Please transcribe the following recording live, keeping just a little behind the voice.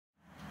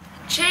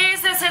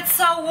Jesus, it's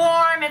so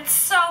warm, it's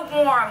so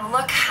warm.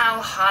 Look how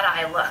hot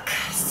I look.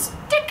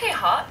 Sticky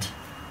hot.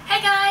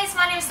 Hey guys,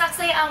 my name is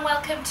Natalie and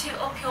welcome to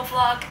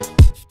UpYourVlog.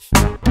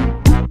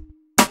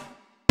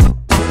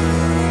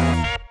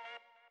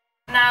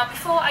 Now,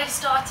 before I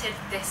started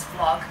this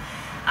vlog,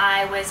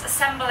 I was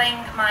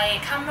assembling my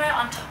camera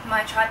on top of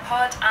my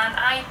tripod and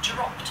I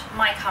dropped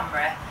my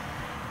camera.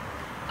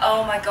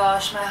 Oh my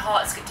gosh, my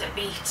heart skipped a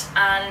beat,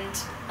 and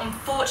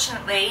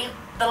unfortunately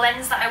the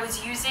lens that I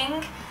was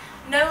using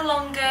no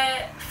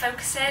longer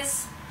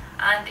focuses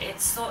and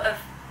it's sort of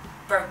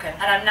broken,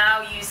 and I'm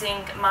now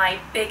using my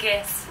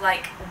biggest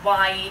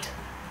wide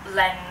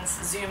lens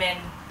zoom in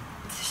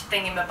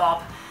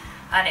thingamabob,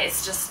 and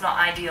it's just not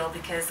ideal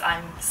because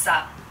I'm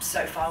sat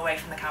so far away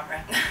from the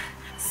camera.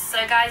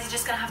 So guys, you're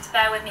just gonna have to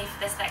bear with me for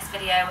this next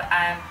video,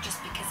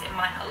 just because it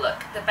might not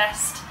look the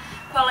best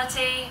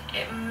quality.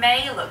 It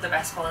may look the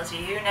best quality,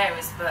 who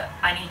knows, but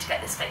I need to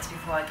get this fixed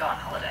before I go on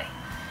holiday.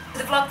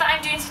 The vlog that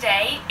I'm doing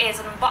today is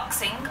an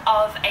unboxing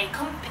of a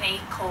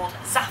company called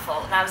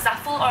Zaful. Now,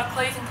 Zaful are a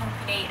clothing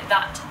company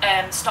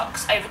that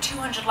stocks over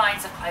 200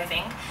 lines of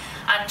clothing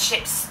and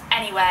ships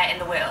anywhere in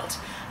the world.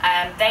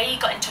 They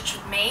got in touch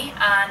with me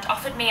and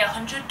offered me a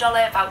 $100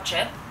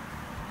 voucher.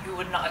 Who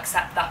would not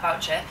accept that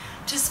voucher?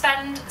 To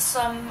spend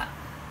some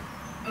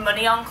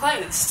money on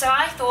clothes. So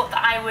I thought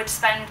that I would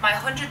spend my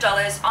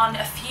 $100 on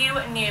a few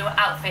new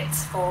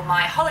outfits for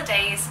my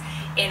holidays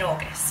in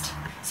August.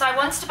 So I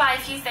wanted to buy a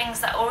few things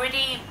that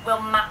already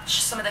will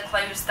match some of the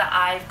clothes that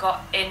I've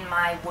got in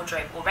my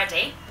wardrobe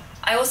already.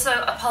 I also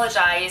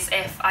apologise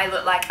if I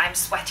look like I'm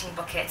sweating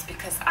buckets,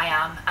 because I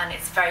am, and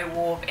it's very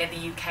warm in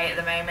the UK at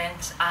the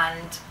moment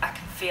and I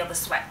can feel the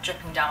sweat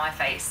dripping down my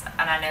face,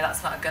 and I know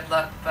that's not a good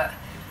look, but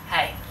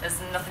hey, there's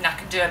nothing I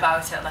can do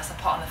about it unless I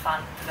put on the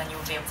fan, but then you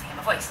will be able to hear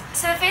my voice.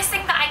 So the first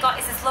thing that I got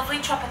is this lovely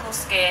tropical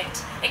skirt.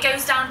 It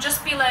goes down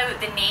just below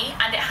the knee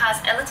and it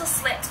has a little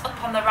slit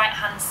up on the right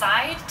hand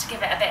side to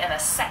give it a bit of a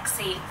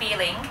sexy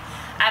feeling.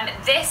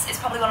 This is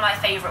probably one of my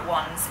favourite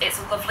ones. It's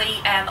a lovely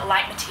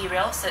light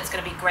material, so it's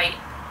going to be great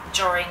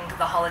during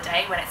the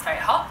holiday when it's very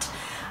hot.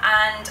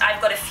 And I've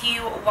got a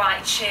few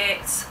white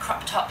shirts,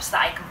 crop tops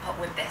that I can put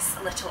with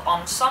this little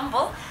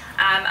ensemble,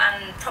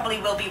 and probably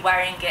will be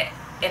wearing it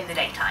in the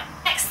daytime.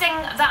 Next thing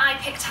that I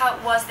picked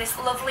out was this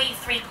lovely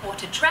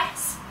 3/4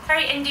 dress.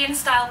 Very Indian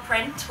style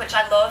print, which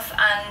I love,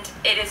 and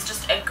it is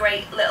just a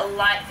great little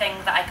light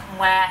thing that I can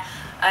wear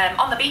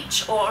on the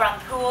beach or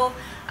around the pool,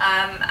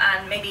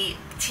 and maybe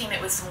team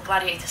it with some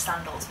gladiator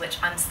sandals, which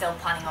I'm still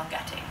planning on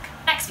getting.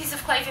 Next piece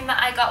of clothing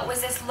that I got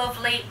was this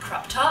lovely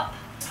crop top.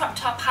 This crop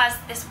top has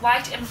this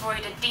white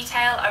embroidered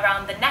detail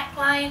around the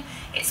neckline.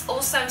 It's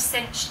also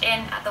cinched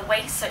in at the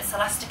waist, so it's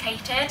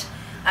elasticated,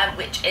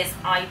 which is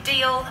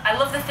ideal. I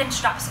love the thin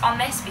straps on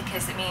this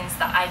because it means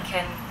that I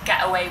can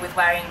get away with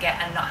wearing it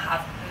and not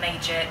have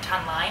major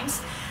tan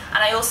lines.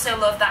 And I also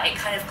love that it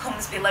kind of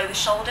comes below the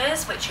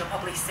shoulders, which you'll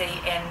probably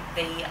see in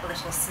the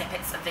little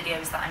snippets of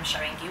videos that I'm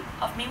showing you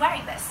of me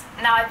wearing this.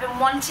 Now, I've been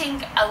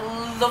wanting a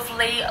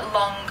lovely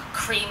long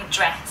cream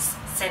dress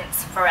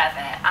since forever,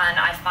 and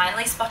I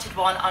finally spotted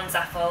one on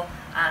Zaful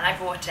and I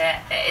bought it.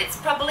 It's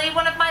probably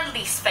one of my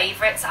least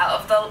favourites out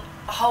of the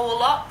whole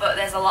lot, but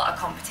there's a lot of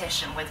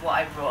competition with what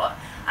I brought.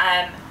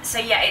 So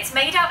yeah, it's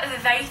made out of a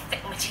very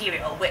thick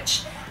material,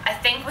 which I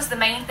think was the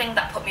main thing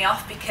that put me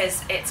off,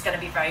 because it's going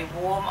to be very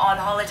warm on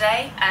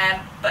holiday,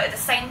 but at the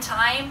same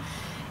time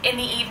in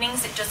the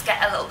evenings it does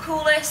get a little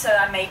cooler, so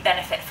I may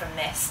benefit from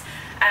this.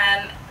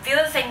 The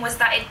other thing was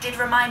that it did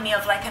remind me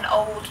of like an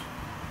old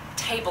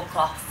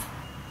tablecloth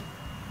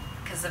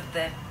because of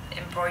the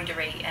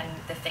embroidery and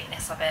the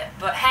thickness of it,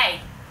 but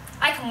hey,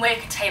 I can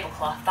work a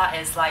tablecloth.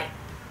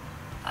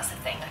 That's a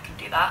thing, I can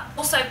do that.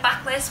 Also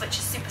backless, which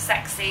is super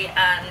sexy,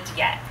 and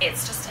yeah,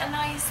 it's just a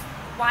nice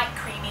white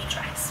creamy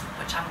dress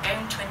which I'm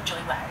going to enjoy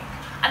wearing.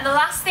 And the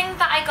last thing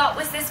that I got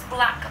was this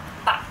black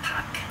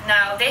backpack.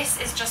 Now, this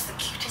is just the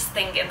cutest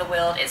thing in the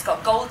world. It's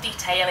got gold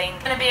detailing.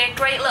 It's going to be a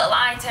great little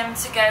item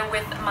to go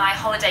with my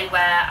holiday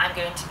wear. I'm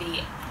going to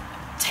be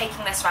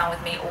taking this around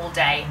with me all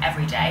day,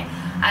 every day.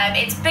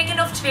 It's big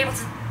enough to be able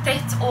to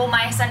fit all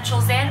my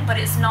essentials in, but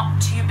it's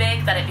not too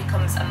big that it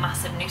becomes a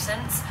massive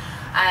nuisance.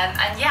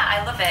 And yeah,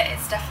 I love it.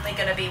 It's definitely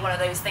going to be one of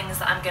those things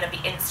that I'm going to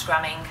be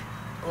Instagramming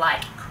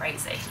like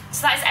crazy.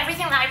 So that is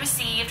everything that I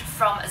received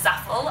from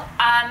Zaful.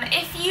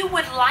 If you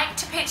would like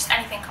to purchase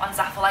anything on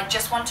Zaful, I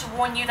just want to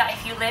warn you that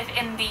if you live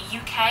in the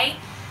UK,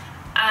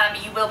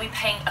 you will be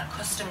paying a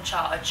custom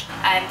charge.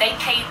 They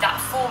paid that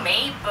for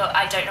me, but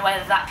I don't know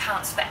whether that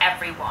counts for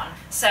everyone.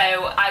 So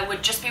I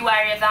would just be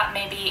wary of that,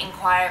 maybe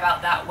inquire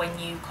about that when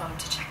you come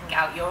to checking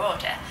out your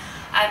order.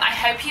 I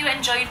hope you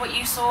enjoyed what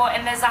you saw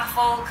in the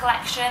Zaful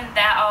collection.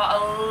 There are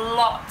a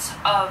lot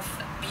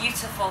of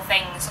beautiful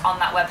things on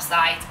that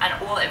website and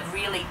all at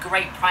really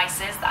great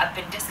prices that have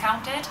been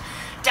discounted.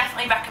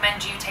 Definitely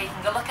recommend you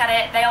taking a look at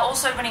it. They are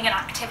also running an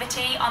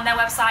activity on their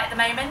website at the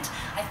moment,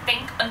 I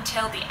think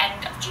until the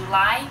end of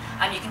July,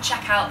 and you can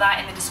check out that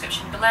in the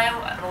description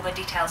below and all the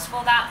details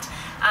for that.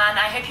 And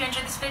I hope you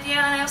enjoyed this video,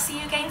 and I'll see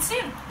you again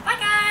soon. Bye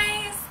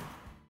guys!